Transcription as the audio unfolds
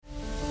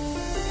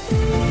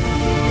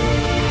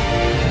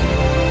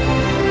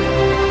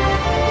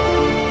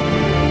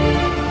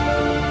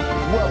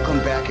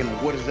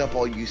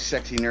all you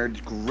sexy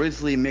nerds?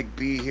 Grizzly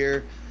McBee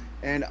here,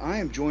 and I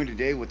am joined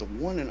today with the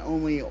one and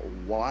only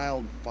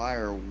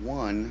Wildfire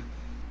One.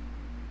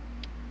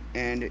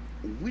 And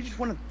we just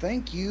want to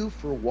thank you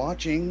for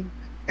watching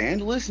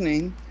and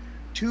listening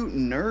to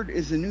Nerd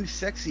is the New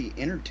Sexy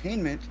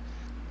Entertainment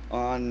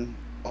on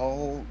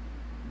all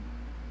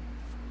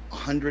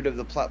 100 of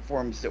the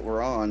platforms that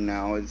we're on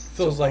now. It's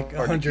Feels so like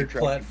hard to keep 100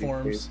 track of these days.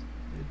 platforms.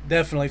 It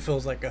definitely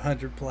feels like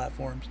 100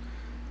 platforms,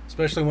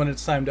 especially when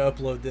it's time to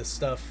upload this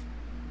stuff.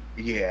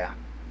 Yeah.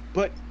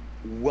 But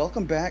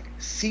welcome back,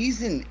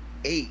 season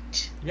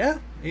 8. Yeah,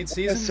 8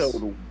 seasons.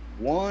 Episode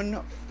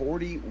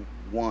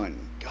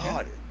 141.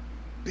 God, it's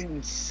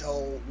been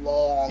so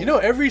long. You know,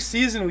 every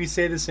season we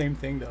say the same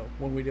thing though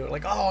when we do it.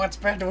 Like, oh, it's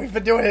been we've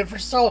been doing it for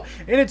so,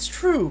 and it's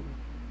true.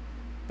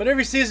 But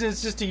every season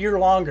it's just a year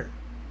longer.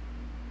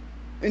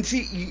 And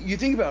see, you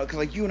think about it, because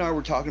like you and I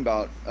were talking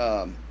about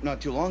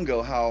not too long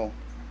ago, how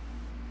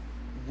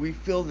we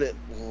feel that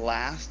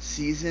last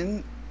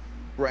season,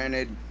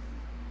 granted,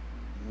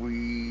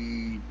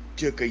 we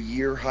took a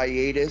year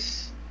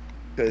hiatus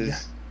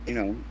because,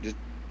 Yeah. just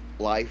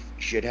life,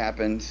 shit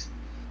happens.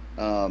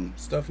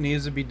 Stuff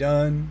needs to be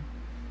done.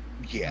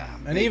 Yeah.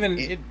 And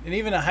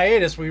even a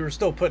hiatus, we were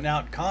still putting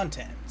out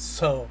content.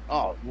 So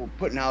We're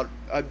putting out.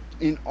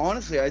 And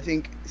honestly, I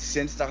think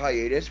since the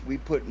hiatus, we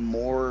put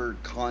more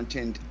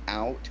content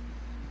out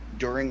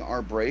during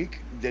our break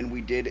than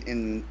we did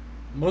in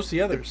most of the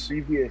the others.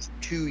 previous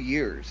 2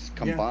 years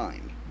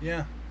combined.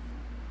 Yeah.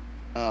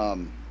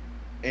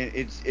 And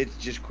it's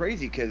just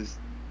crazy because,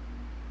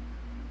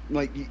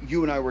 like,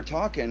 you and I were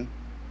talking,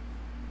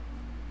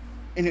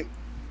 and it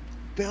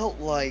felt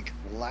like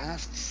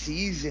last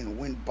season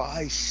went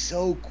by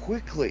so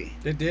quickly.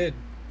 It did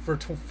for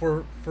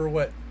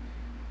what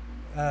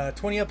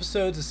 20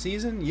 episodes a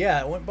season.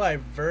 Yeah, it went by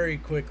very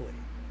quickly.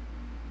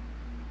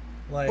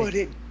 Like, But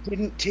it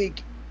didn't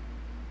take,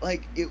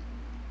 like, it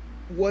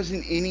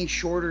wasn't any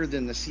shorter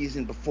than the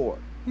season before.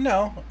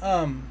 no,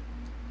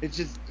 It's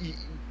just,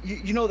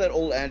 you know that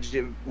old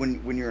adjective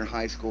when you're in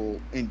high school,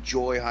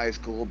 enjoy high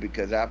school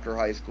because after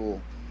high school,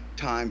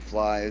 time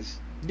flies.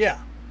 yeah,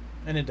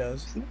 and it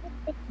does. It's not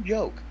a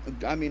joke.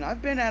 I mean,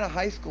 I've been out of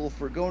high school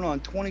for going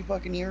on 20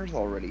 fucking years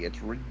already.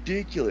 It's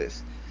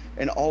ridiculous.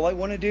 And all I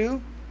want to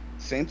do,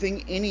 same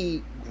thing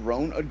any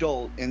grown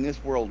adult in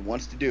this world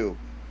wants to do,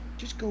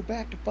 just go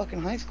back to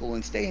fucking high school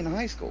and stay in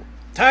high school.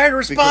 Tired of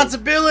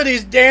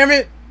responsibilities, damn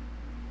it.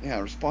 Yeah,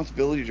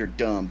 responsibilities are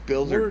dumb.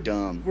 Bills are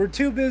dumb. We're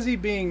too busy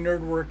being nerd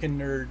working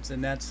nerds,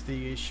 and that's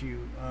the issue.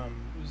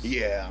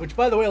 Yeah. Which,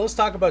 by the way, let's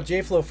talk about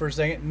J-Flo for a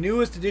second.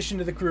 Newest addition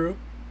to the crew.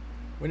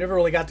 We never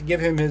really got to give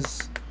him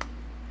his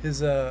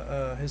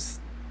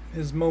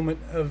moment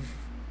of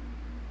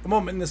a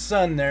moment in the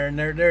sun there, and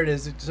there it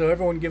is. So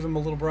everyone give him a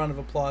little round of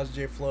applause,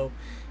 J-Flo.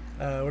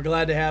 We're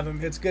glad to have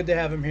him. It's good to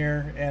have him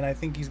here, and I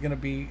think he's going to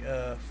be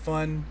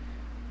fun.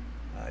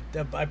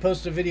 I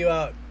posted a video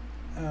out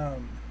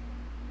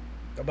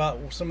about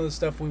some of the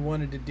stuff we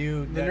wanted to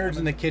do, the Nerds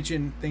in the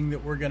Kitchen thing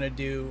that we're going to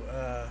do,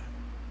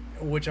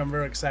 which I'm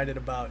very excited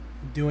about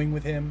doing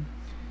with him.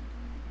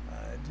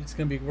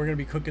 We're going to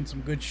be cooking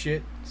some good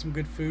shit, some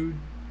good food,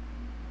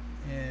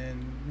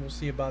 and we'll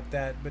see about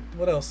that. But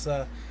what else?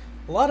 A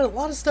lot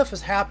of stuff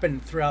has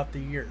happened throughout the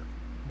year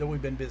that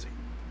we've been busy.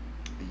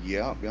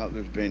 Yeah,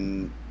 there's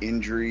been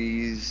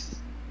injuries,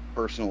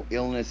 personal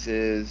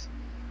illnesses,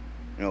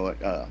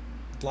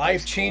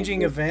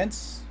 Life-changing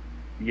events.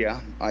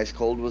 Yeah, Ice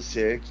Cold was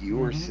sick. You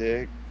were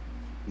sick.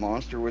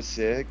 Monster was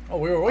sick. Oh,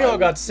 we all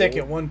got sick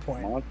at one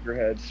point. Monster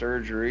had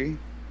surgery.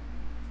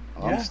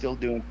 I'm Yeah. still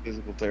doing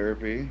physical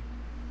therapy.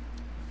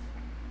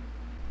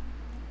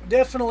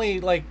 Definitely,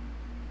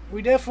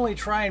 we definitely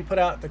try and put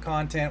out the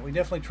content. We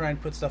definitely try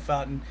and put stuff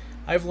out, and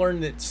I've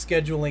learned that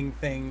scheduling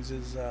things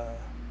is a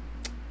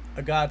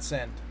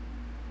godsend.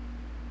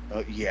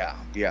 Yeah.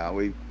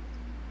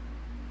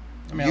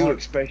 I mean, You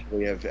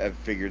especially have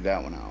figured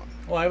that one out.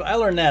 well, I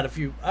learned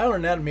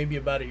that maybe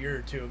about a year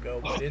or two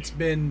ago, but it's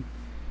been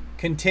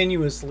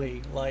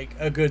continuously like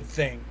a good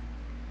thing.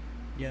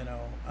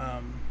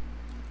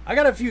 I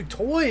got a few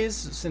toys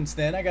since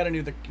then. I got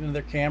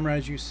another camera,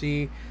 as you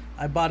see.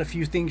 I bought a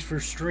few things for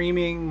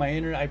streaming.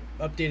 I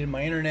updated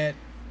my internet.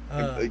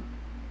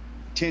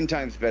 10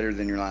 times better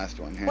than your last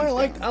one. Hands Well,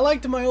 I down.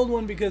 liked my old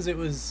one because it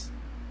was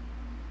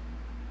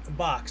a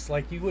box,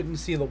 like you wouldn't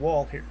see the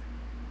wall here.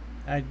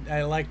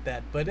 I like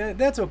that, but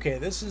that's okay.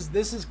 This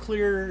is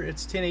clear.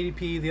 It's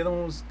 1080p. The other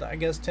one was, I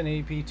guess,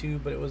 1080p too,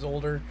 but it was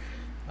older.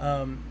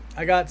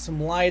 I got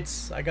some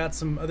lights. I got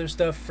some other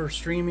stuff for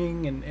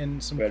streaming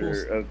and some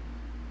better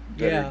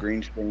yeah.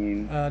 green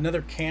screen.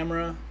 Another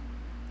camera.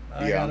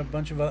 I Yeah. got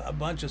a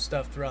bunch of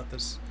stuff throughout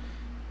this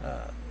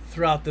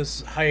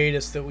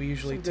hiatus that we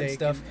usually Some good take.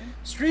 stuff.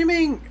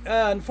 Streaming,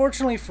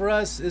 unfortunately for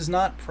us, is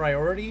not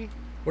priority.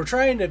 We're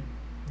trying to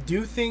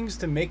do things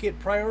to make it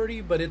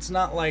priority, but it's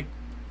not like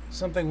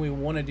something we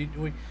want to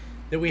do.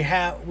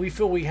 We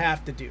feel we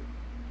have to do.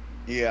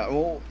 Yeah,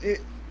 well,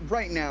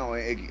 right now,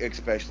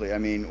 especially, I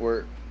mean,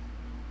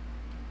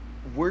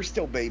 we're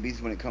still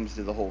babies when it comes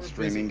to the whole We're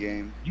streaming busy.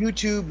 game.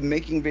 YouTube,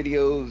 making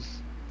videos,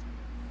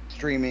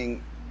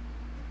 streaming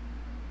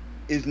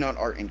is not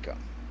our income.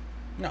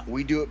 No.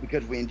 We do it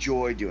because we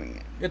enjoy doing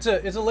it. It's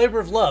a labor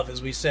of love,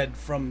 as we said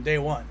from day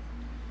one.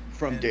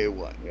 From day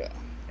one, yeah.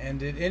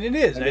 And it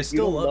is. And I if you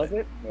still don't love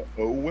it.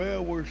 oh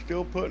well, we're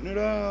still putting it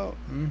out.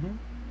 Mm-hmm.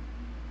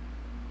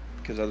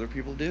 Because other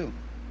people do.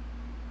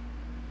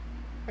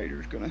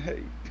 Haters gonna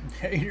hate.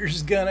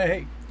 Haters gonna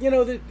hate. You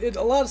know,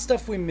 a lot of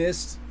stuff we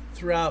missed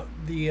throughout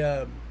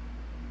the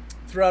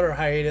throughout our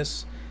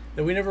hiatus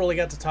that we never really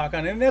got to talk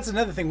on, and that's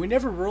another thing. We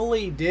never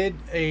really did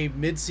a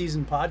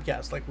mid-season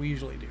podcast like we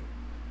usually do.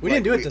 We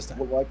didn't do it this time.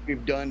 Well, like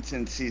we've done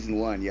since season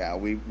 1, yeah,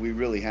 we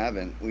really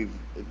haven't.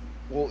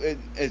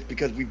 It's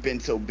because we've been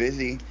so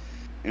busy,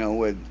 you know,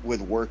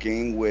 with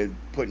working, with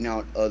putting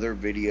out other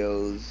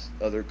videos,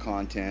 other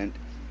content,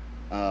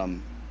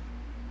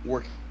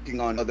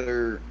 working on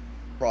other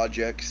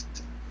projects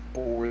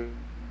for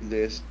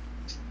this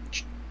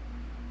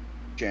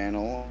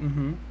channel,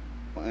 Mm-hmm.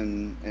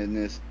 and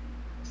this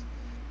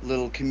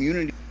little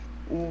community.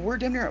 We're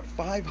down there at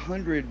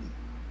 500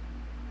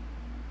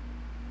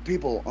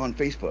 people on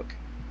Facebook.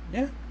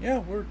 Yeah,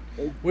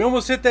 we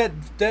almost hit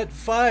that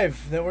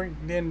 5 that we're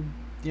in.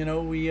 You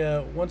know, we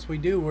once we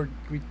do,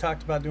 we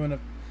talked about doing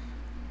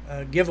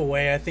a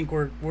giveaway. I think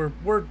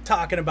we're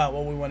talking about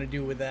what we want to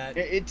do with that.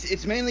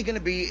 It's mainly going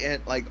to be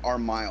at like our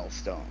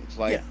milestones.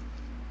 Like, Yeah.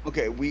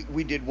 okay,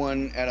 we did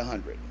one at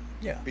 100.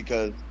 Yeah.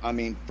 Because I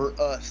mean, for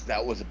us,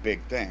 that was a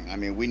big thing. I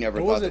mean, we never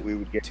Or thought was that it we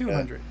would get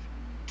 200?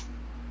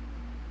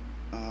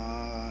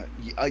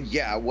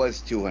 Yeah, it was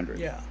 200.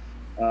 Yeah.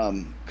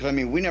 Because I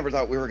mean, we never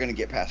thought we were going to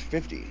get past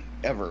 50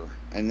 ever,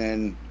 and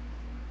then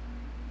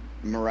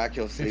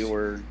miraculously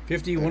we're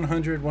 50,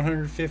 100,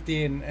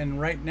 150, and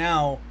right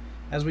now,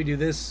 as we do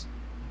this,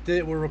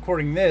 we're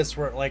recording this,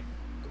 we're at like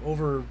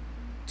over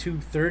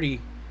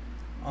 230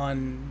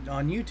 on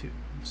YouTube.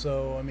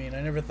 So I mean,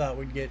 I never thought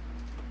we'd get,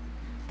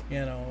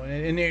 you know,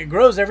 and it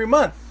grows every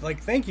month.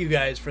 Like, thank you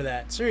guys for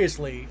that.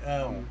 Seriously,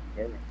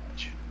 very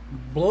much.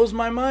 blows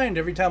my mind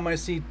every time I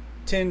see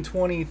 10,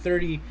 20,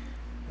 30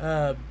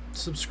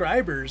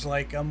 subscribers.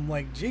 Like, I'm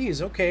like,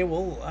 geez, okay,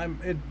 well,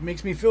 it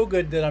makes me feel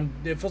good that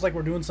it feels like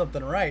we're doing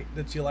something right,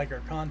 that you like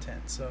our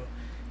content. So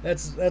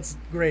that's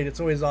great. It's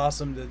always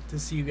awesome to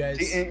see you guys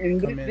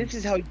come in. This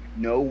is how you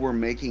know we're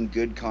making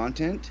good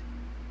content,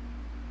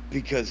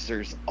 because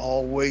there's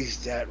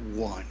always that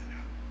one.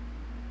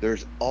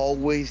 There's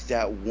always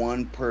that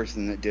one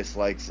person that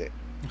dislikes it,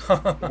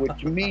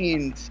 which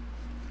means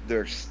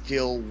they're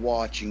still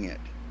watching it.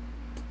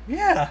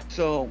 Yeah.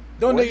 So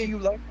whether you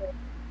like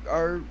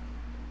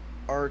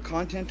our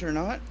content or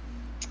not,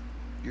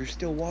 you're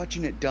still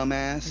watching it,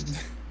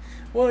 dumbass.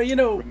 Well, you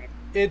know,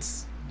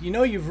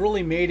 you've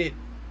really made it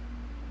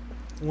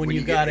when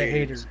you got a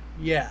hater.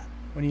 Yeah,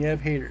 when you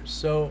have haters.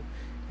 So,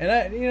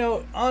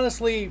 and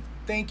honestly,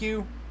 thank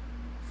you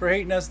for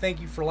hating us. Thank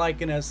you for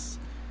liking us.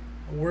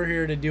 We're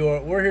here to do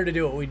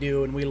what we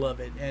do, and we love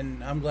it.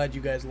 And I'm glad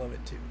you guys love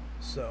it too.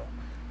 So,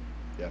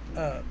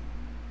 Definitely.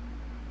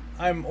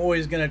 I'm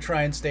always gonna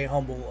try and stay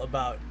humble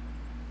about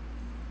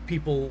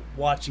people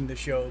watching the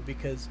show,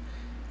 because,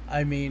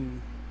 I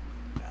mean,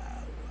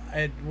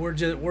 we're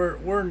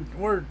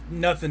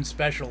nothing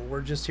special.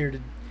 We're just here to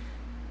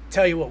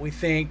tell you what we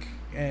think,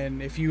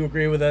 and if you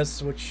agree with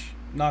us, which,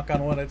 knock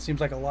on wood, it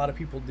seems like a lot of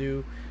people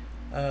do,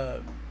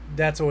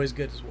 that's always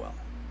good as well,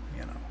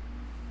 you know.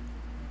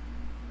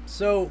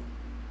 So,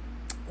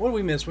 what did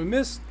we miss? We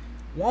missed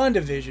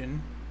WandaVision.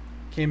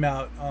 Came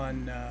out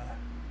on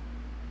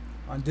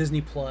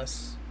Disney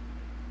Plus,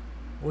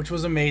 which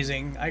was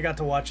amazing. I got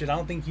to watch it. I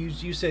don't think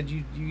you said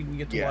you didn't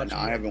get to watch it. Yeah,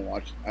 no, I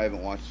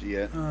haven't watched it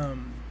yet.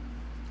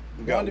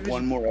 We've got WandaVision.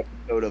 one more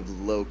episode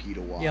of Loki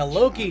to watch. Yeah,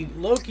 Loki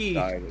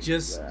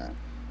just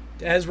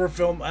as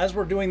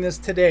we're doing this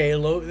today.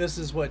 This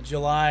is what,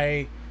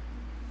 July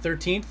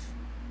 13th,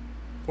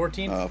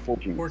 14th,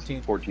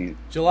 14th.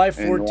 July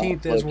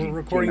 14th, as we're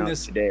recording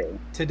this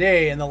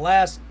today, and the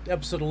last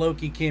episode of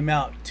Loki came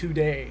out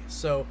today.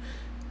 So,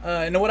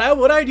 and what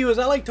I do is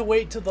I like to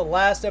wait till the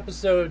last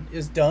episode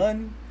is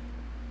done,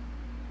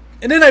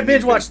 and then I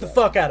binge watch the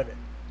fuck out of it.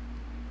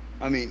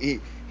 I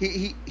mean,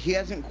 he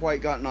hasn't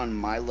quite gotten on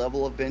my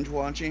level of binge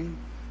watching,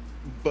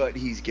 but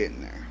he's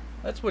getting there.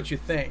 That's what you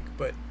think,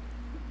 but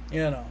you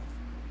know.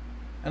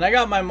 And I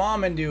got my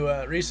mom into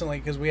recently,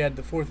 because we had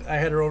I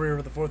had her over here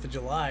for the 4th of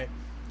July.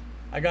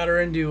 I got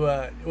her into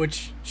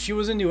which she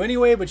was into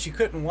anyway, but she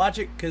couldn't watch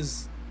it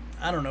because,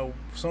 I don't know,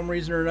 for some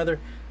reason or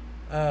another,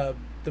 The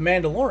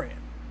Mandalorian.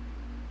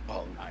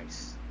 Oh,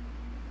 nice.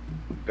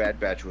 Bad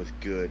Batch was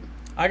good.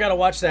 I gotta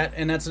watch that,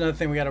 and that's another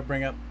thing we gotta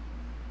bring up.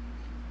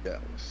 That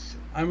was.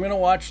 I'm gonna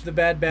watch The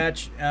Bad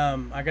Batch. I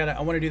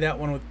want to do that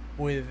one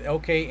with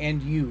LK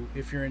and you,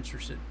 if you're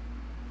interested.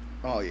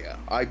 Oh yeah,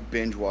 I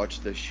binge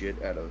watched the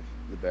shit out of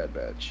The Bad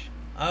Batch.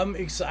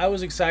 I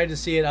was excited to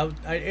see it.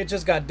 It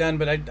just got done,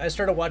 but I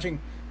started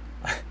watching.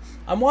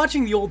 I'm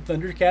watching the old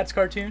Thundercats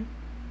cartoon.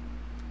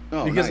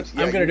 Oh, because nice.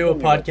 Yeah, I'm gonna do a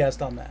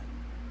podcast on that.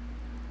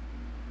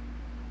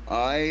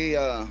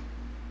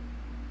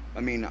 I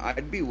mean,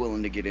 I'd be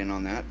willing to get in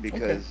on that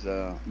because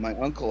my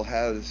uncle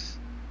has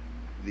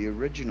the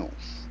originals.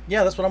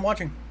 Yeah, that's what I'm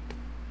watching.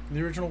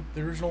 The original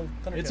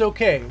Thundercats. It's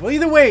okay. Well,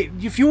 either way,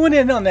 if you went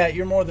in on that,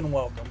 you're more than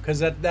welcome because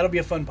that'll be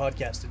a fun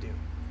podcast to do.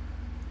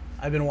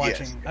 I've been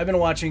watching. Yes.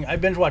 I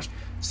binge watched.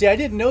 See, I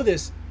didn't know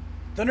this.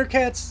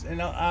 Thundercats,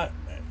 and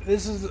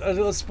this is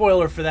a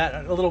spoiler for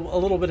that. A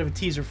little bit of a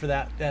teaser for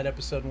that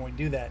episode when we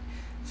do that.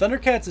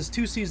 Thundercats is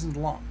 2 seasons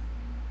long,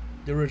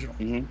 the original,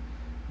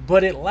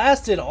 but it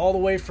lasted all the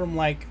way from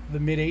like the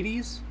mid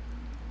 '80s,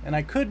 and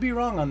I could be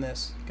wrong on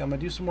this. I'm gonna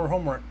do some more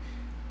homework,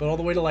 but all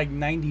the way to like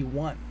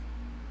 '91.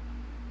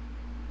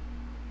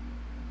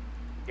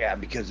 Yeah,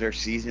 because their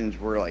seasons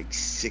were like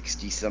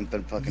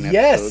 60-something fucking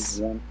episodes.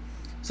 Yes.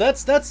 So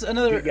that's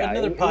another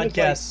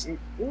podcast.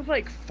 It was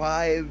like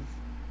 5,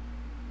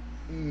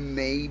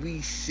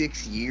 maybe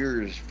 6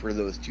 years for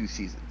those 2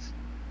 seasons.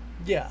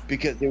 Yeah.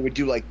 Because they would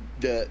do like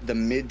the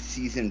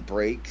mid-season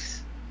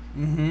breaks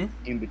in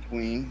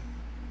between.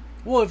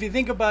 Well, if you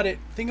think about it,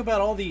 think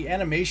about all the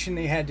animation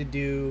they had to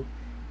do,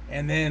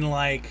 and then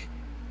like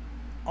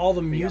all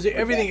the music,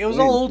 everything. It was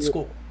all old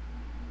school.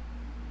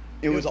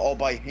 It was all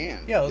by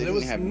hand. Yeah, it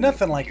was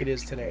nothing like it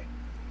is today.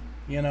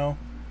 You know,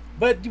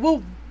 but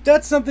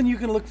that's something you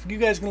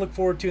guys can look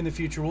forward to in the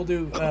future. We'll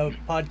do a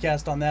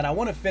podcast on that. I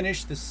want to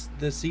finish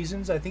the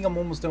seasons. I think I'm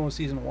almost done with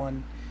season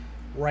 1,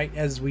 right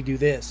as we do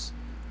this.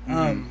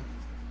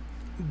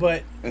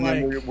 But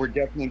then we're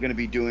definitely going to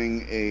be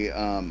doing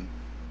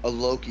a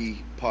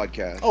Loki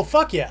podcast. Oh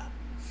fuck yeah,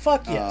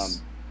 fuck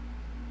yes.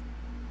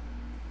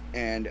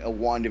 And a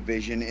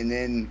WandaVision, and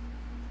then.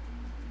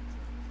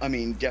 I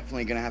mean,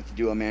 definitely going to have to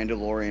do a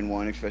Mandalorian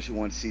one, especially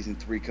once season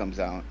 3 comes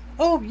out.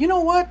 Oh, you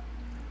know what?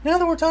 Now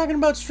that we're talking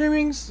about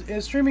streaming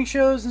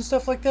shows and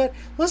stuff like that,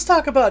 let's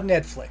talk about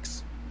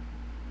Netflix.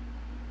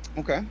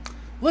 Okay.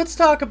 Let's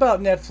talk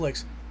about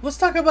Netflix. Let's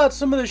talk about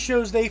some of the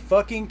shows they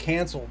fucking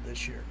canceled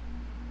this year.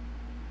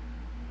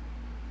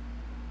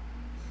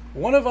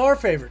 One of our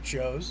favorite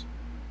shows,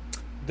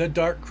 The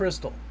Dark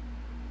Crystal.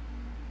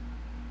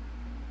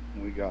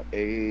 We got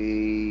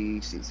a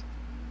season.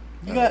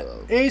 You got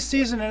a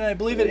season, and I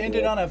believe it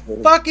ended on a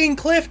fucking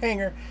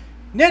cliffhanger.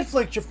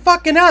 Netflix, you're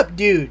fucking up,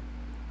 dude.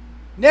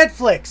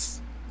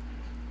 Netflix.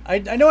 I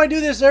know I do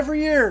this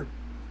every year.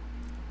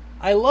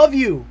 I love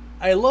you.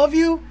 I love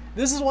you.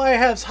 This is why I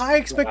have high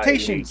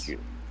expectations.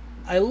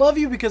 I love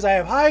you because I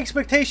have high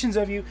expectations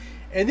of you.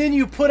 And then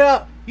you put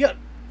out...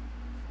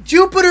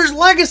 Jupiter's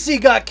Legacy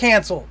got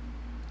canceled.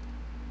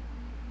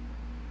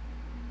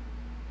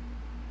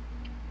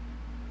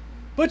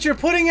 But you're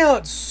putting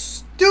out...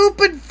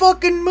 stupid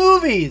fucking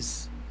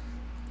movies.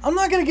 I'm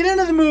not going to get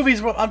into the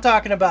movies I'm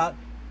talking about.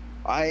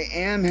 I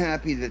am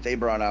happy that they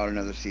brought out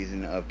another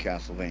season of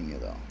Castlevania,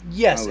 though.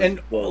 Yes, and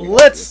we're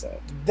going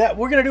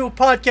to do a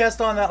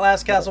podcast on that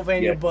last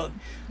Castlevania, but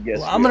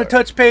I'm going to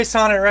touch base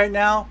on it right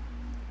now.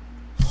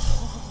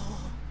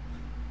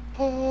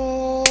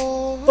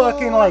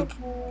 Fucking like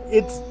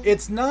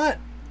it's not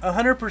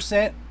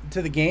 100%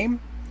 to the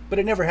game, but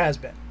it never has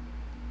been.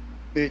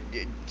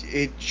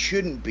 It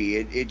shouldn't be.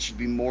 It should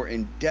be more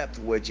in depth,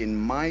 which, in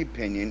my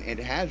opinion, it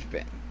has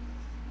been.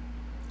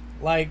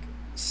 Like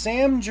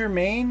Sam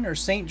Germain or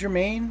Saint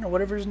Germain or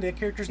whatever the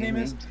character's name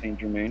is. Saint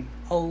Germain.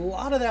 A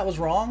lot of that was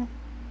wrong,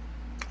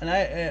 and I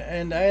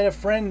had a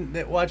friend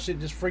that watched it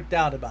just freaked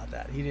out about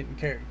that. He didn't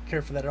care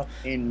for that at all.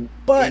 In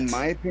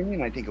my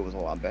opinion, I think it was a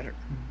lot better.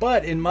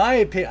 But in my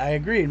opinion, I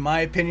agree. In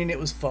my opinion, it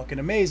was fucking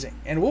amazing,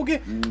 and we'll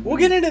get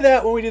into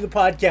that when we do the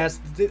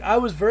podcast. I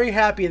was very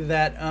happy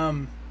that.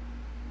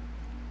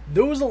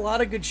 There was a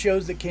lot of good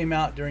shows that came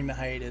out during the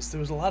hiatus. There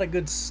was a lot of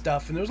good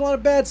stuff, and there was a lot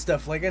of bad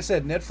stuff. Like I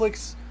said,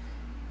 Netflix,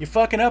 you're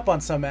fucking up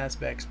on some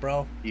aspects,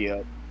 bro.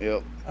 Yep.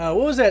 What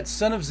was that?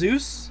 Son of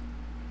Zeus?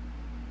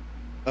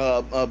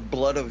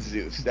 Blood of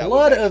Zeus.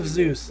 Blood of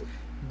Zeus.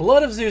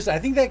 Blood of Zeus. I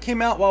think that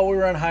came out while we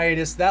were on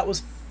hiatus. That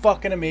was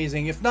fucking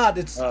amazing. If not,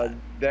 it's...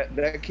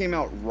 That came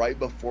out right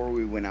before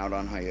we went out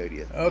on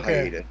hiatus.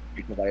 Okay.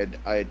 Because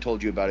I had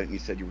told you about it, and you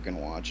said you were going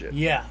to watch it.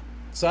 Yeah.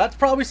 So that's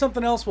probably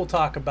something else we'll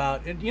talk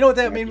about. And you know what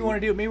that made me want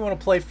to do? It made me want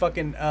to play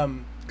fucking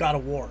God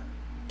of War.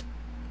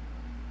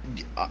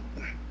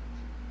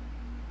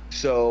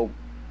 So,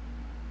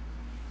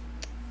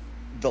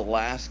 the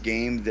last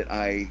game that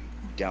I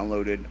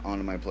downloaded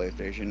onto my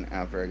PlayStation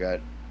after I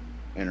got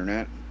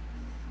internet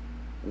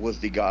was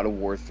the God of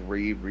War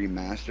 3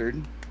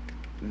 remastered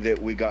that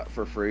we got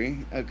for free,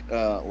 a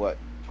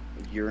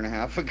year and a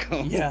half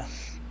ago? Yeah.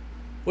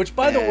 Which,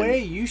 by the way,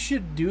 you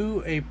should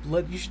do a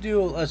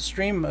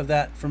stream of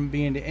that from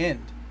beginning to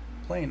end,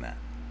 playing that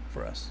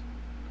for us.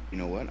 You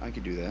know what? I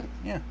could do that.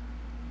 Yeah.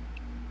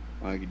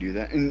 I could do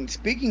that. And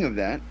speaking of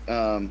that,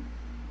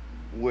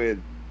 with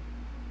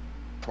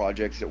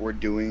projects that we're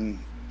doing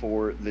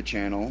for the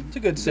channel, it's a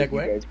good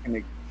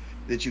segue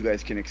that you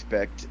guys can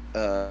expect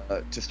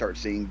to start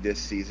seeing this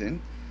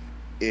season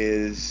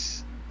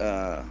is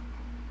I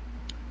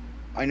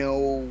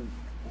know.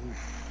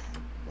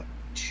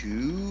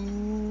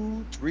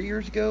 2-3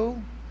 years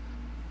ago,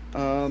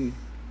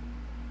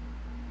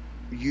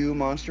 you,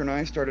 Monster, and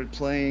I started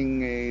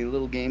playing a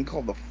little game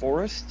called The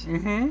Forest.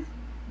 Mm-hmm.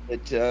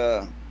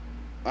 That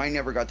I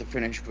never got to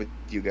finish with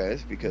you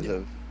guys because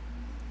of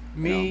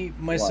Me, life.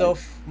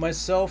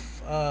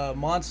 myself,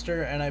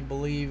 Monster, and I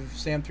believe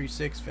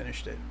Sam36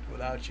 finished it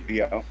without you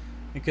Yeah,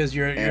 because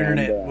your and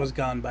internet was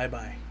gone. Bye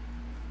bye.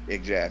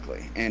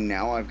 exactly. And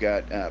now I've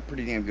got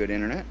pretty damn good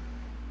internet,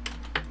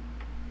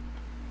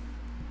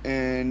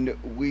 and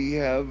we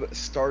have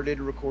started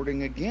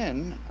recording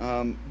again.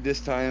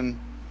 This time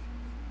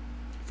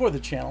For the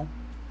channel.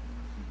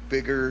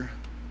 bigger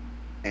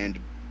and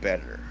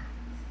better.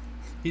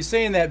 He's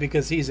saying that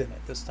because he's in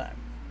it this time.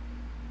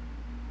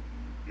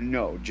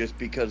 No, just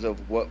because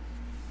of what.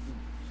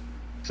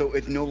 So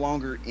it's no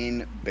longer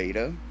in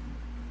beta.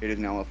 It is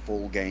now a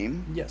full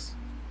game, Yes.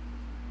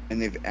 and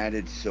they've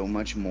added so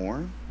much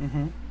more.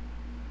 Mm-hmm.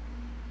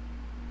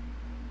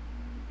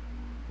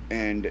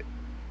 And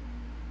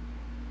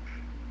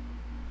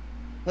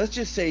let's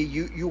just say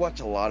you watch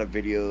a lot of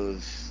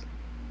videos,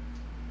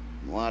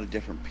 a lot of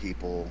different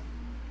people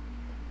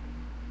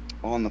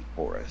on the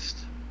Forest,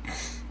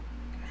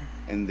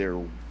 and their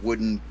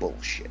wooden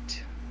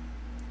bullshit.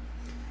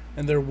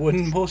 And they're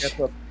wooden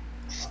bullshit.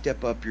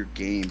 Step up your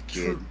game,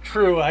 kid.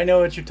 True. I know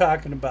what you're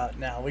talking about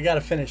now. We got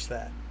to finish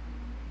that.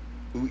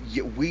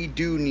 We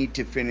do need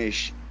to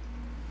finish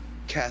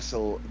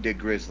Castle de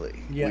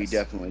Grizzly. Yes. We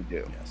definitely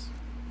do. Yes.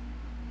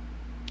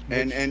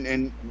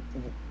 And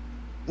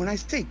when I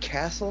say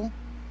castle,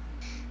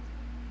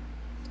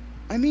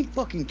 I mean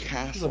fucking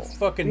castle. It's a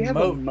fucking we have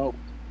moat. A moat.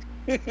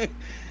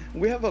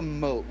 We have a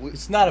moat.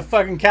 It's not a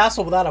fucking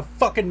castle without a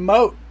fucking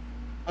moat.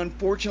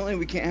 Unfortunately,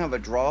 we can't have a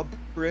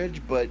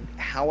drawbridge, but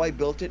how I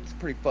built it, it's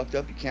pretty fucked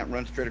up. You can't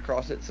run straight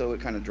across it, so it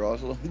kind of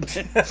draws a little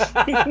bit.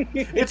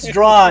 It's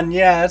drawn,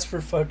 yeah, that's for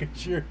fucking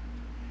sure.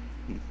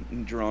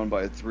 Drawn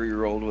by a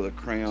 3-year-old with a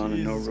crayon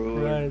and no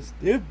ruler. Christ.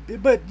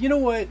 But you know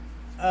what?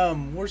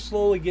 We're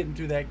slowly getting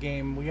through that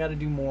game. We got to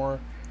do more.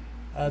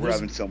 We're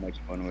having so much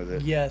fun with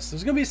it. Yes,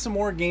 there's gonna be some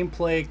more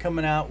gameplay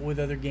coming out with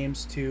other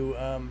games too.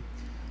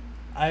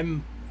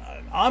 I'm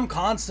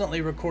constantly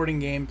recording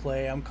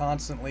gameplay. I'm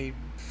constantly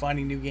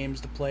finding new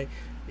games to play.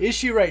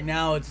 Issue right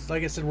now, it's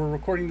like I said, we're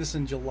recording this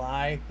in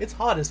July. It's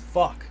hot as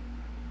fuck.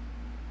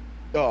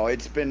 Oh,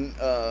 it's been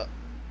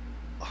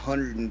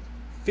 113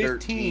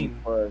 15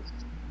 plus at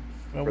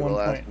for the one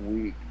last point.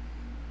 week.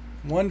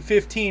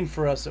 115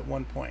 for us at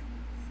one point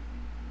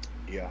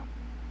Yeah.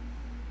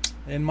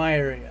 in my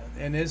area,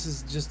 and this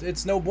is just,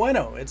 it's no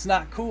bueno. It's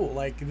not cool.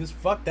 Like this,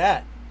 fuck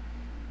that.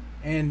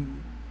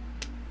 And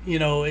you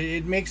know,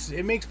 it makes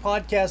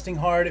podcasting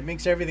hard. It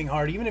makes everything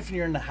hard, even if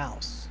you're in the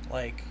house.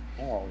 Like,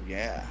 Oh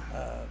yeah.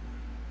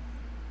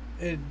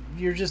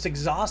 you're just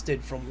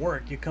exhausted from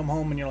work. You come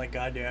home and you're like,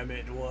 God damn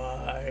it,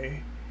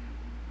 why?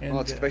 And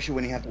Well, especially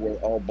when you have to wear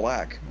all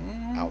black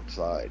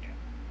outside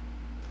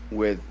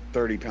with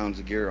 30 pounds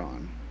of gear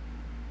on.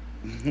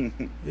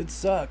 it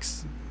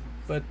sucks.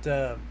 But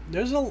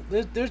there's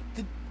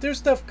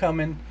stuff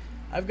coming.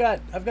 I've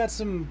got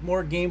some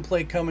more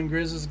gameplay coming.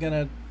 Grizz is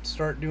gonna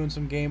start doing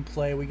some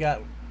gameplay.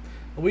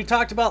 We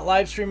talked about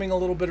live streaming a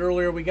little bit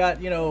earlier. We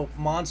got,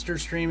 Monster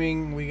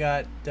streaming. We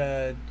got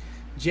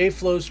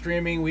JFlow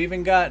streaming. We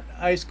even got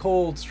Ice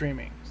Cold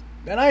streaming.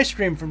 And I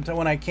stream from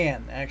when I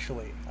can,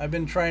 actually. I've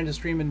been trying to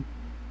stream and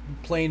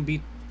play and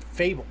beat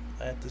Fable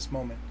at this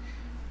moment.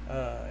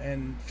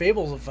 And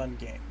Fable's a fun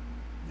game.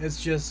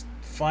 It's just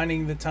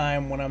finding the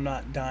time when I'm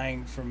not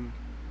dying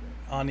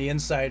on the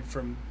inside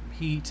from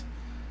heat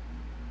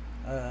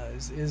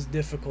is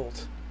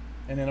difficult.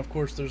 And then, of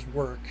course, there's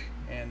work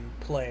and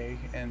play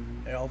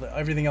and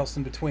everything else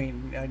in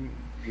between, and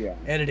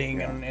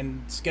editing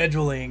and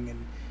scheduling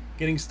and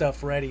getting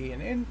stuff ready,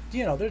 and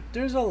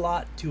there's a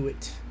lot to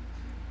it.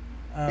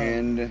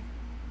 And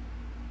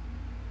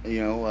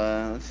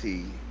let's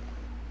see,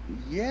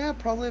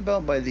 probably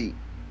about by the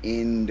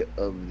end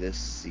of this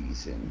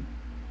season,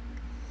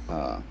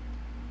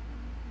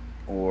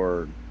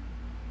 or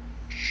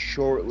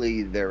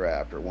shortly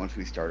thereafter, once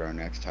we start our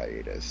next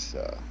hiatus,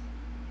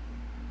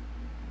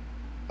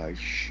 I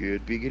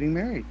should be getting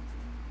married.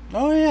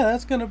 Oh yeah,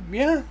 that's gonna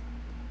yeah.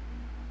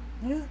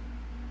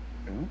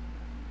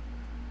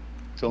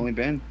 It's only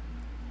been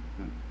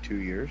 2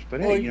 years, but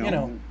well, hey,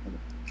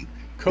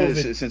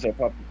 COVID. Since I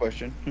popped the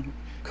question,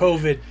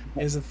 COVID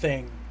is a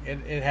thing.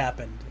 It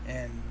happened,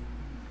 and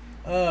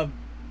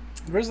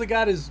Grizzly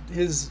got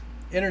his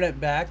internet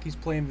back. He's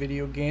playing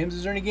video games.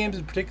 Is there any games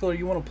in particular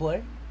you want to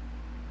play?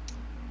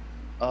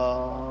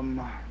 Well,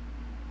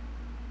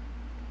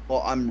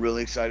 I'm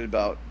really excited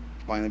about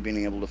finally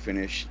being able to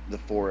finish The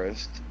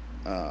Forest.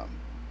 I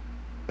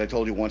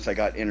told you, once I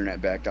got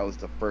internet back, that was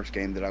the first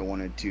game that I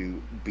wanted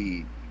to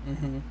beat.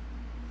 Mm-hmm.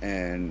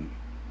 And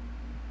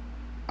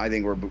I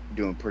think we're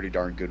doing pretty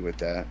darn good with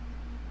that.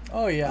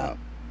 Oh yeah,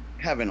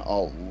 having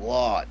a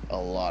lot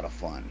of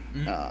fun.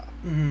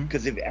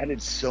 Because they've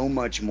added so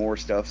much more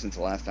stuff since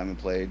the last time I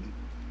played.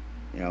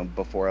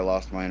 Before I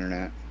lost my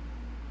internet.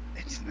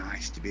 It's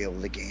nice to be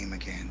able to game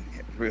again.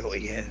 It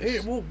really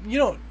is. Well,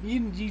 you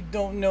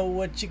don't know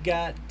what you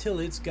got till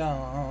it's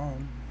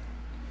gone.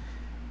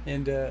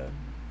 And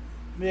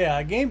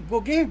yeah, game.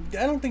 Well, game.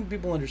 I don't think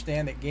people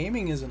understand that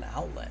gaming is an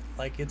outlet.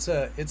 Like it's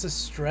a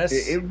stress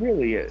It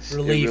really is.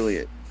 relief It really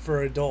is.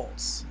 for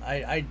adults.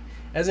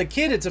 As a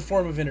kid, it's a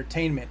form of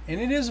entertainment,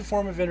 and it is a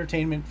form of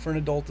entertainment for an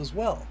adult as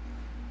well.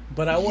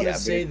 But I want to Yeah, but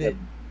say that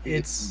it's a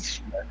it's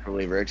stress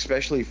reliever,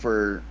 especially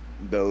for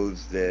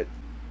those that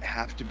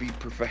have to be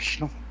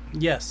professional.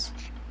 yes,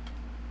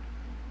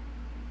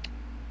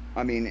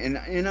 I mean,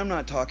 and I'm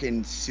not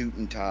talking suit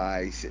and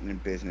tie, sitting in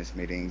business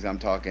meetings. I'm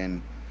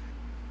talking,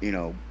 you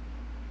know,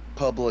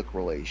 public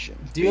relations,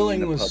 being in dealing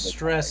the with public eye,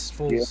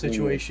 stressful dealing with people.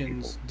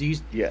 situations,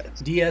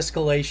 Yes,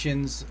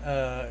 de-escalations,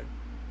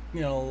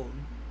 you know,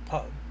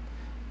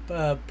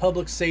 pu-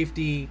 public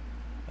safety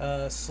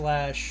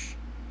slash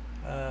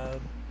uh,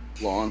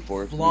 law law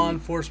enforcement.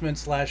 enforcement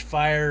slash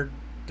fire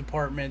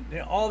department,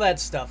 all that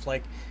stuff.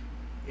 Like,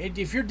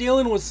 if you're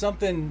dealing with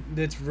something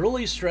that's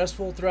really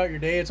stressful throughout your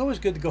day, it's always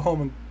good to go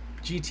home and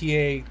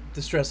GTA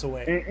the stress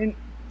away.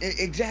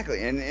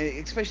 Exactly, and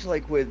especially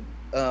like with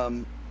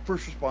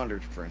first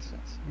responders, for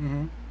instance.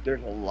 Hmm.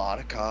 There's a lot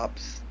of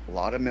cops, a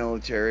lot of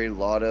military, a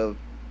lot of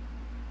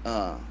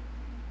uh,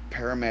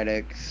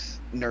 paramedics,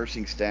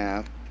 nursing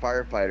staff,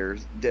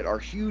 firefighters that are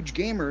huge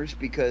gamers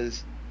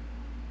because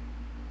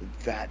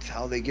that's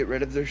how they get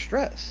rid of their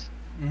stress.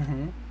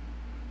 Hmm.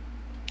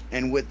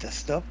 And with the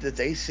stuff that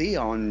they see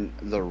on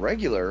the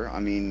regular, I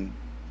mean,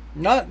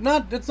 Not.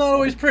 It's not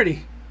always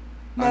pretty.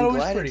 Not I'm always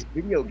glad it's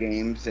pretty. video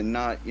games and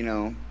not,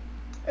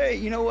 hey,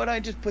 you know what? I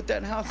just put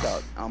that house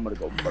out. I'm gonna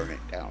go burn it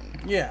down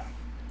now. Yeah.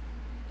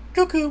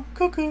 Cuckoo,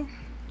 cuckoo.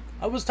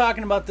 I was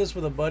talking about this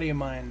with a buddy of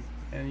mine,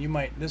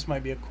 and this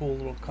might be a cool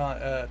little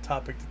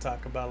topic to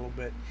talk about a little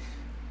bit.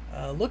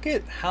 Look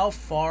at how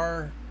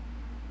far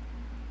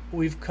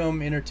we've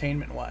come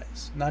entertainment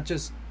wise. Not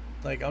just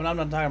like I'm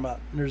not talking about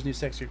Nerds New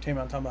Sex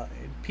Entertainment. I'm talking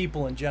about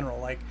people in general.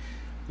 Like,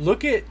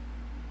 look at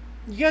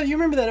you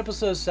remember that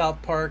episode of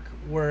South Park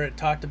where it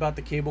talked about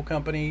the cable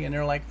company, and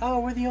they're like, "Oh,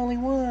 we're the only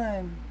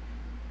one,"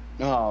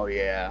 Oh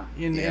yeah,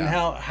 and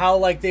yeah. how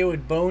like they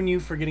would bone you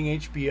for getting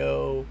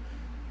HBO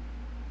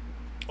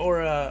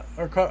or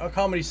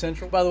Comedy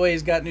Central. By the way,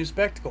 he's got new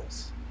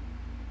spectacles.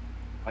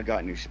 I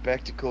got new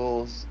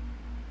spectacles.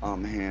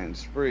 I'm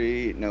hands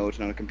free. No, it's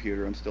not a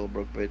computer. I'm still a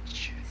broke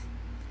bitch.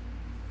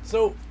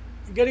 So,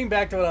 getting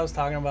back to what I was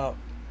talking about,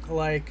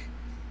 like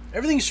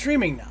everything's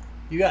streaming now.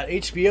 You got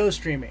HBO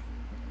streaming.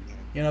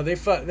 You know, they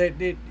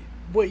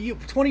what you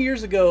 20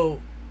 years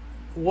ago,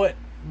 what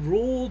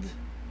ruled,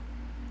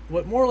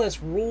 what more or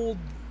less ruled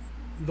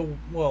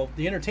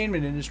the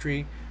entertainment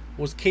industry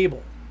was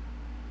cable.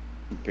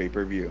 Pay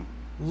per view.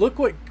 Look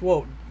what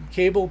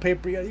cable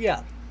paper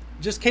yeah,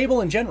 just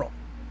cable in general.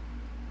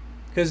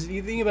 Because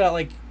you think about it,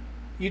 like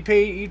you'd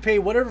pay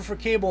whatever for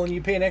cable, and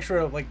you pay an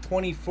extra like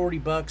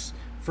 20-40 bucks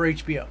for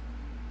HBO.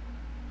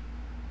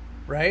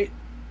 Right?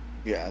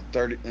 Yeah,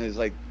 30 is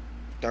like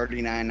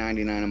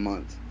 $39.99 a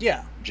month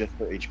Yeah. just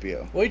for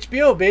HBO. Well,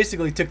 HBO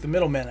basically took the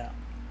middleman out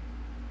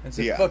and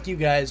said, Yeah. "Fuck you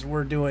guys,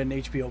 we're doing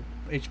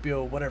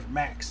HBO whatever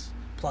Max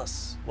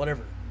Plus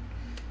whatever."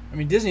 I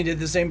mean, Disney did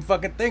the same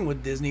fucking thing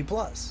with Disney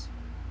Plus.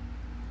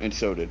 And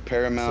so did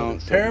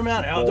Paramount. So so did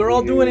Paramount, they're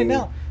all doing it CW.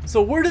 now.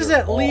 So where does They're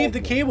that leave all the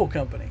doing cable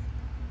company?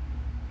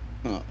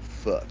 Oh,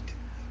 fucked.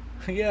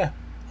 Yeah.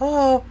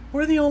 Oh,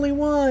 we're the only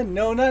one.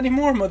 No, not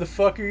anymore,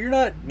 motherfucker. You're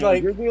not No,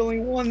 like you're the only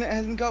one that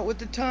hasn't got with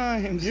the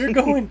times. you're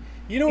going.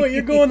 You know what?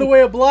 You're going the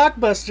way of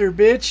Blockbuster,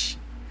 bitch.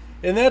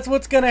 And that's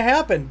what's gonna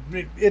happen.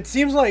 It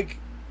seems like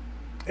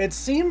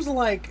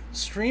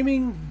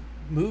streaming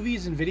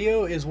movies and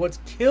video is what's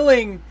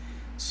killing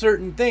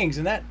certain things,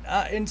 and that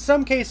in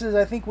some cases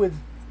I think with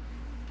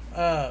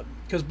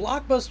because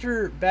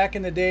Blockbuster back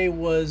in the day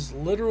was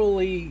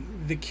literally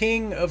the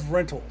king of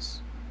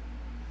rentals.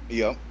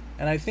 Yep.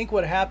 And I think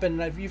what happened,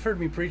 and you've heard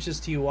me preach this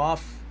to you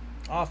off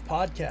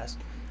podcast.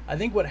 I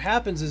think what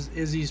happens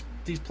is these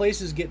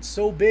places get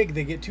so big,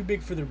 they get too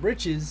big for their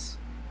britches,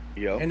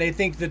 Yep. and they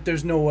think that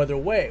there's no other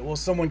way. Well,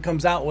 someone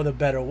comes out with a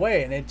better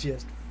way, and it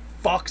just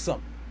fucks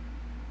them.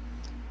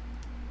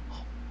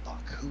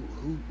 Fuck.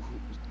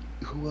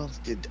 Who else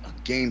did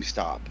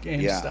GameStop?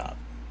 GameStop.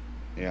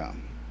 Yeah.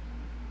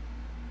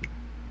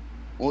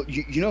 Well,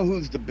 you know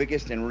who's the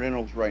biggest in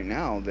rentals right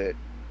now that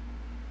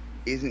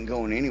isn't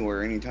going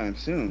anywhere anytime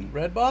soon?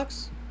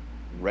 Redbox?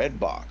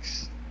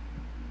 Redbox.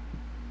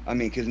 I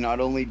mean, because not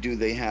only do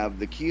they have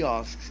the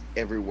kiosks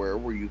everywhere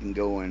where you can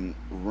go and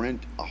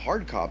rent a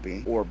hard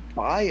copy or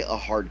buy a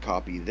hard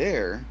copy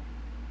there,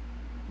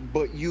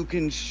 but you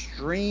can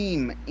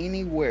stream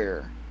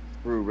anywhere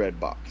through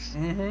Redbox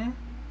Mm-hmm.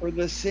 for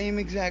the same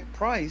exact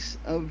price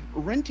of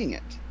renting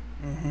it.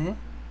 Mm-hmm.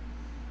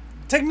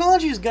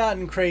 Technology's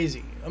gotten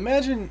crazy.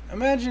 Imagine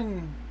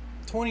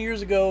 20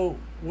 years ago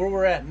where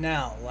we're at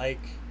now.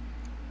 Like,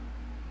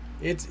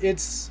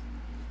 it's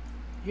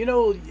you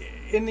know,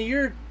 in the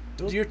year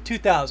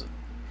 2000,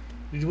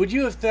 would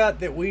you have thought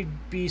that we'd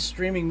be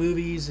streaming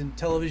movies and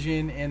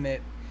television, and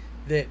that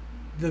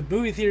the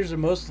movie theaters would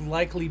most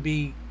likely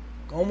be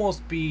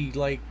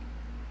like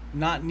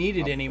not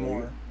needed Obsolete.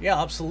 anymore? Yeah,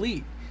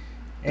 obsolete.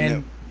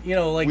 And you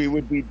know, like we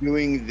would be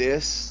doing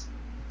this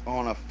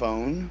on a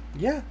phone.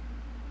 yeah,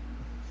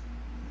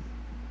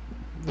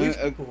 Uh, leave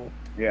uh, school.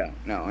 yeah,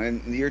 no.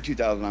 In the year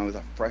 2000, I was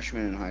a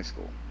freshman in high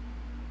school.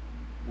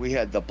 We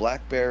had the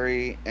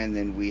BlackBerry, and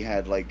then we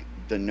had like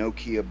the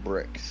Nokia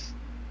bricks.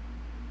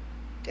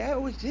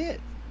 That was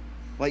it.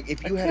 Like,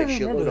 if I you had a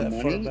can't remember shitload of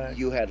that far money, back.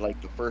 you had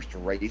like the first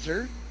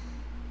Razor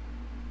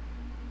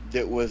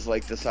that was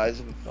like the size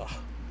of Ugh.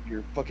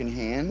 your fucking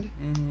hand.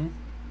 Mm-hmm.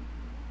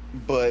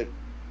 But,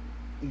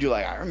 dude,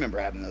 like, I remember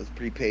having those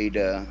prepaid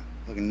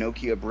fucking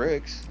Nokia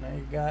bricks. Now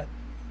you got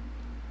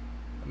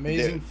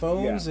amazing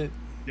phones that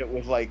That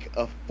was like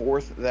a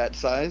fourth that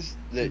size.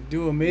 That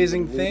do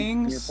amazing would leave in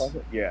your things.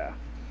 pocket. Yeah.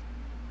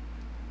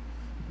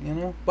 You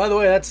know. By the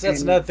way, that's And-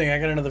 another thing. I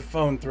got another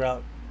phone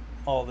throughout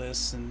all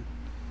this, and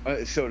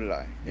So did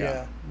I.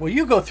 yeah. Well,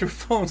 you go through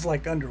phones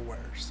like underwear,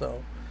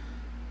 so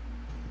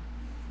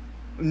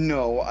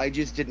No, I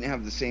just didn't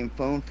have the same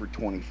phone for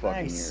 20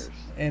 fucking nice. years.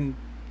 And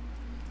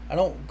I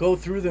don't go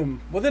through them.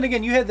 Well, then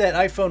again, you had that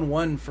iPhone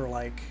 1 for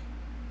like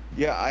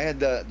Yeah, I had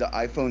the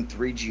iPhone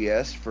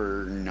 3GS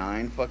for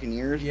 9 fucking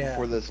years Yeah.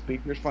 before the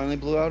speakers finally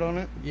blew out on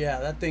it. yeah,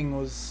 that thing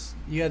was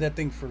you had that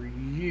thing for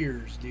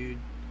years, dude.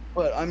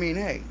 But I mean,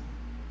 hey,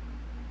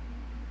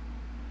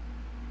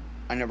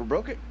 I never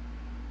broke it.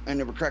 I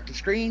never cracked the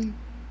screen.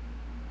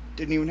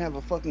 Didn't even have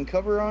a fucking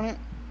cover on it.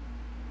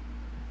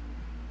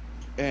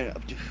 And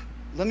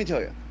let me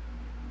tell you,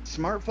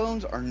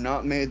 smartphones are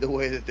not made the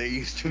way that they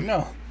used to.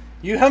 No.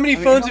 You how many I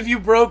mean, phones how- have you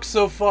broke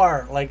so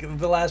far? Like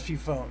the last few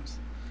phones?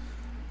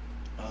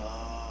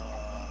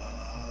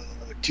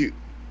 Two,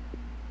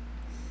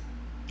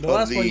 The Of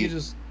last one the- you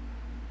just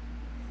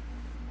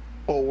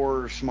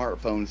 4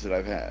 smartphones that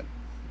I've had.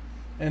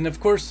 and of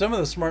course some of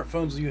the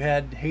smartphones you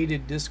had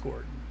hated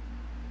Discord.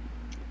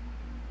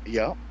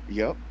 Yep,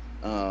 yep.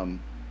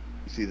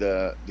 See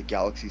the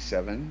Galaxy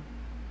 7,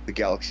 the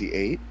Galaxy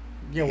 8.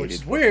 Yeah, which Hated is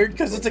fucking weird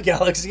because it's a Discord.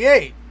 Galaxy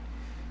 8.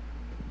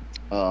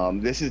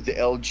 This is the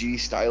LG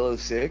Stylo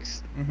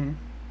 6. Mm-hmm.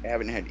 I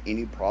haven't had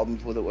any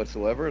problems with it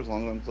whatsoever as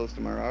long as I'm close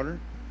to my router.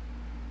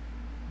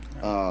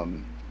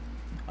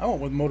 I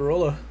went with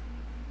Motorola.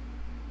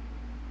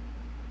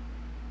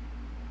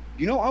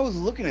 You know, I was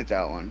looking at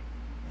that one.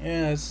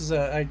 Yeah, this is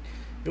it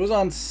was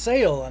on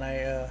sale and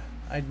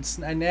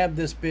I nabbed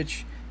this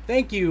bitch.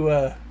 Thank you,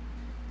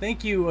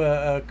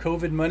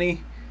 COVID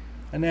money.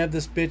 I nabbed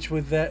this bitch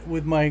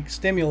with my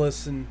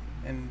stimulus and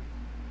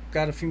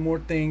got a few more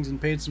things and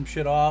paid some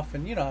shit off,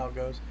 and you know how it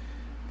goes.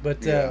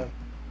 But Yeah.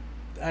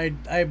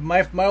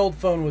 my old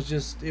phone was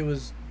just, it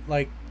was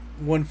like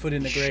 1 foot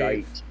in the grave.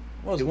 Shite.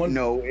 What was one?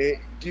 No,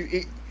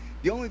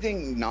 the only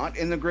thing not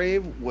in the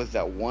grave was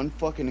that one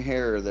fucking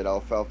hair that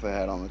Alfalfa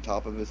had on the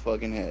top of his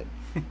fucking head.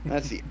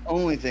 That's the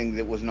only thing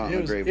that was not in It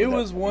the was, grave. it with that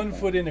was fucking 1 phone.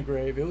 foot in the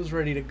grave. It was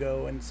ready to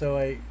go, and so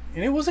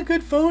and it was a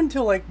good phone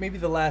till like maybe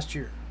the last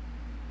year.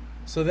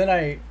 So then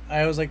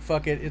I was like,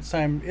 fuck it, it's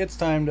time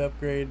to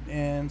upgrade,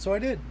 and so I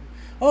did.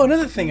 Oh,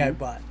 another thing I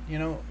bought. You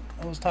know,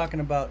 I was talking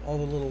about all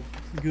the little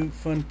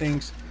fun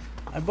things.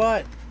 I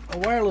bought a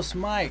wireless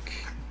mic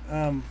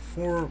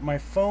for my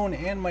phone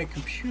and my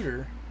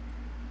computer.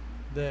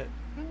 That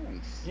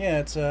Nice. yeah,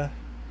 it's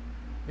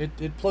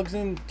it plugs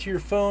into your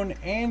phone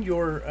and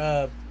your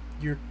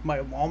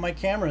all my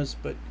cameras,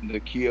 but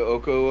The Kia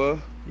Okoa.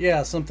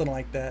 yeah, something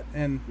like that,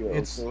 and Kia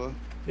it's Okoa.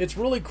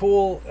 really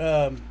cool.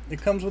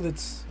 It comes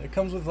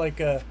with like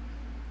a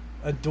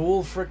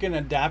dual freaking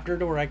adapter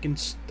to where I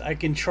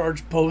can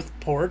charge both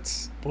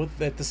ports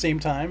at the same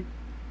time.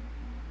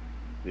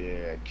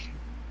 Sick.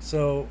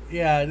 So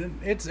yeah,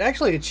 it's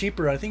actually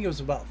cheaper. I think it was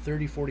about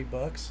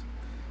 $30-$40.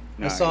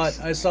 Nice.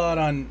 I saw it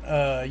on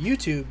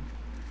YouTube,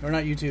 or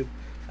not YouTube.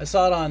 I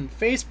saw it on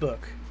Facebook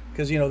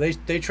because you know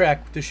they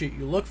track the shit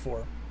you look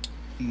for.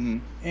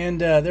 Mhm.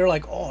 And they're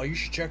like, "Oh, you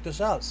should check this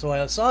out." So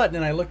I saw it, and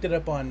then I looked it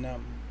up on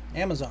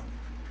Amazon.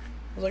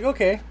 I was like,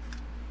 "Okay,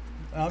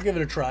 I'll give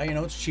it a try." You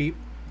know, it's cheap.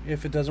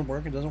 If it doesn't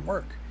work, it doesn't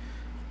work.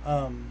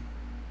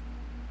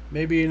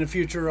 Maybe in the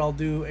future I'll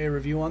do a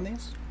review on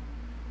these,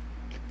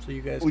 so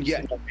you guys. Well, can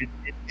yeah, see.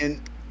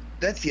 and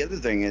that's the other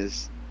thing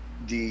is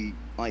the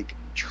like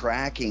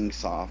tracking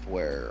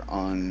software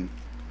on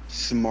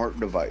smart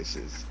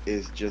devices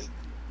is just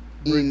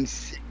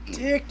insane.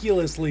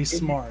 Ridiculously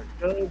smart.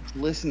 Just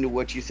listen to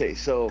what you say.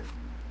 So,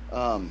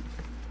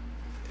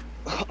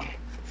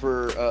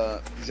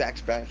 for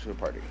Zach's bachelor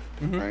party,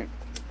 Mhm.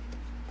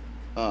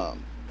 right?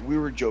 We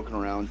were joking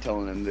around,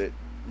 telling him that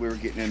we were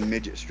getting in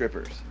midget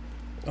strippers.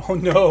 Oh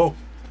no!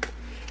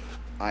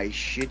 I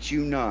shit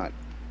you not.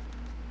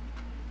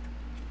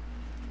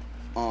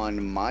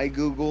 On my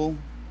Google,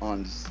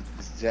 on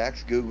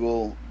Zach's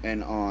Google,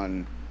 and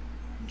on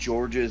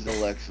George's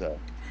Alexa,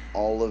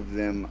 all of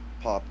them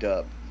popped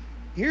up.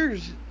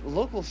 Here's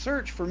local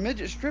search for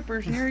midget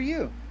strippers near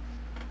you.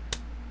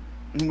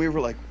 And we were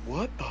like,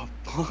 what the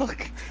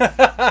fuck?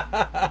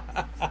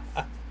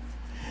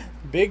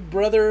 Big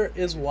Brother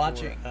is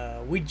watching.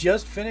 We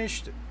just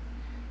finished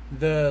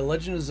the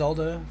Legend of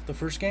Zelda, the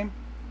first game.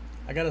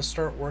 I got to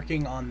start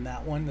working on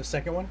that one, the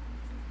second one.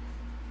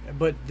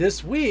 But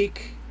this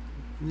week,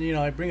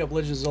 I bring up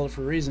Legend of Zelda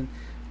for a reason.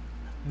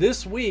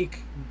 This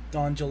week,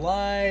 on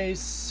July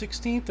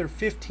 16th or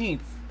 15th,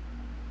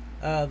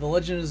 the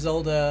Legend of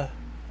Zelda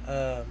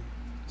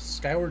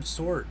Skyward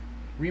Sword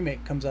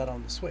remake comes out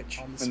on the Switch.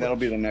 And that'll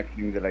be the next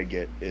thing that I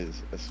get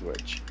is a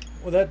Switch.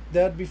 Well,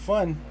 that'd be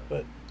fun.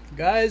 But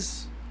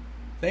guys,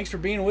 thanks for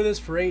being with us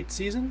for 8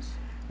 seasons.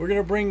 We're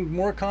going to bring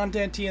more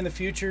content to you in the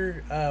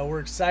future. We're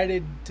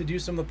excited to do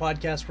some of the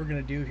podcasts we're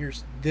going to do here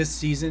this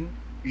season.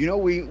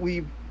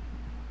 We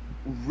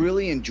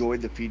really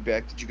enjoyed the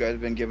feedback that you guys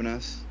have been giving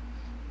us.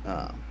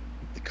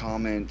 The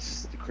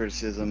comments, the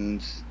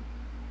criticisms.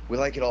 We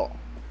like it all.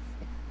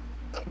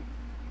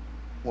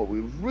 What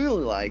we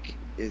really like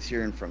is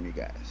hearing from you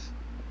guys.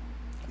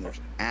 And there's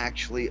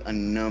actually a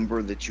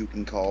number that you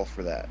can call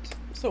for that.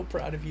 I'm so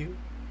proud of you.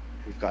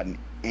 We've got an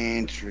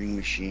answering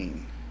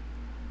machine.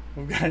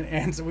 We've got an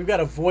answer. We've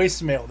got a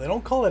voicemail. They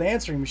don't call it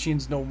answering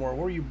machines no more.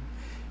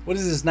 What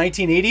is this,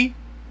 1980?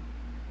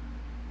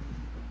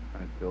 I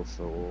feel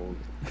so old.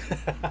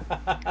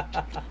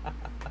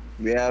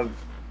 We have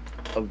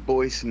a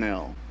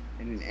voicemail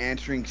and an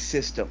answering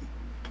system.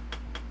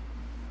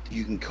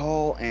 You can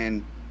call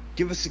and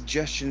give us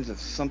suggestions of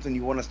something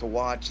you want us to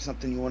watch,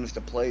 something you want us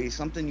to play,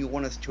 something you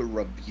want us to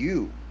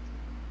review.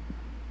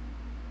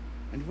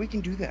 And we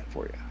can do that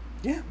for you.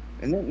 Yeah.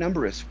 And that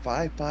number is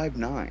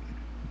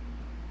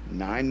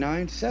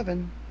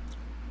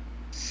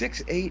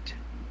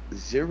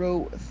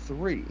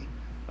 559-997-6803.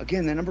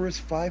 Again, that number is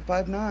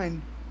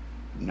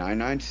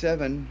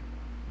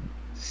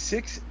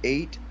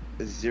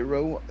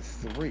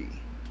 559-997-6803.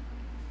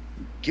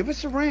 Give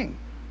us a ring.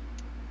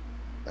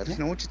 Let us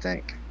know what you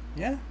think.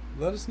 Yeah,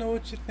 let us know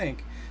what you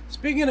think.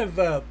 Speaking of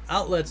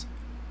outlets,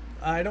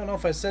 I don't know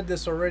if I said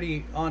this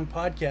already on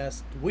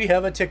podcast. We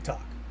have a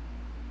TikTok.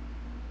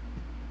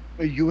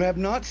 You have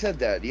not said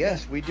that.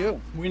 Yes, we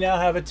do. We now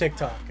have a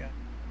TikTok.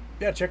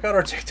 Yeah, check out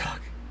our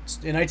TikTok. It's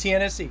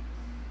NITNSC.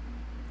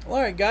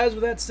 All right, guys,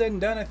 with that said and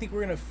done, I think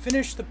we're going to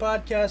finish the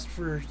podcast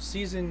for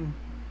Season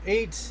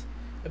 8,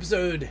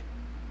 Episode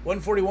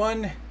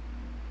 141,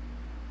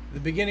 the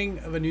beginning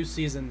of a new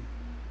season,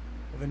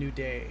 of a new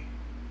day.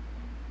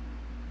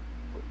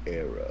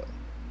 Era.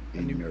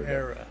 A new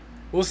era.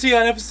 We'll see you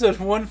on Episode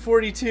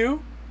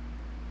 142.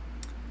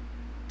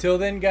 Till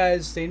then,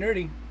 guys, stay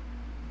nerdy.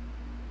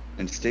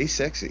 And stay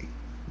sexy.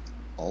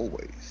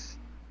 Always.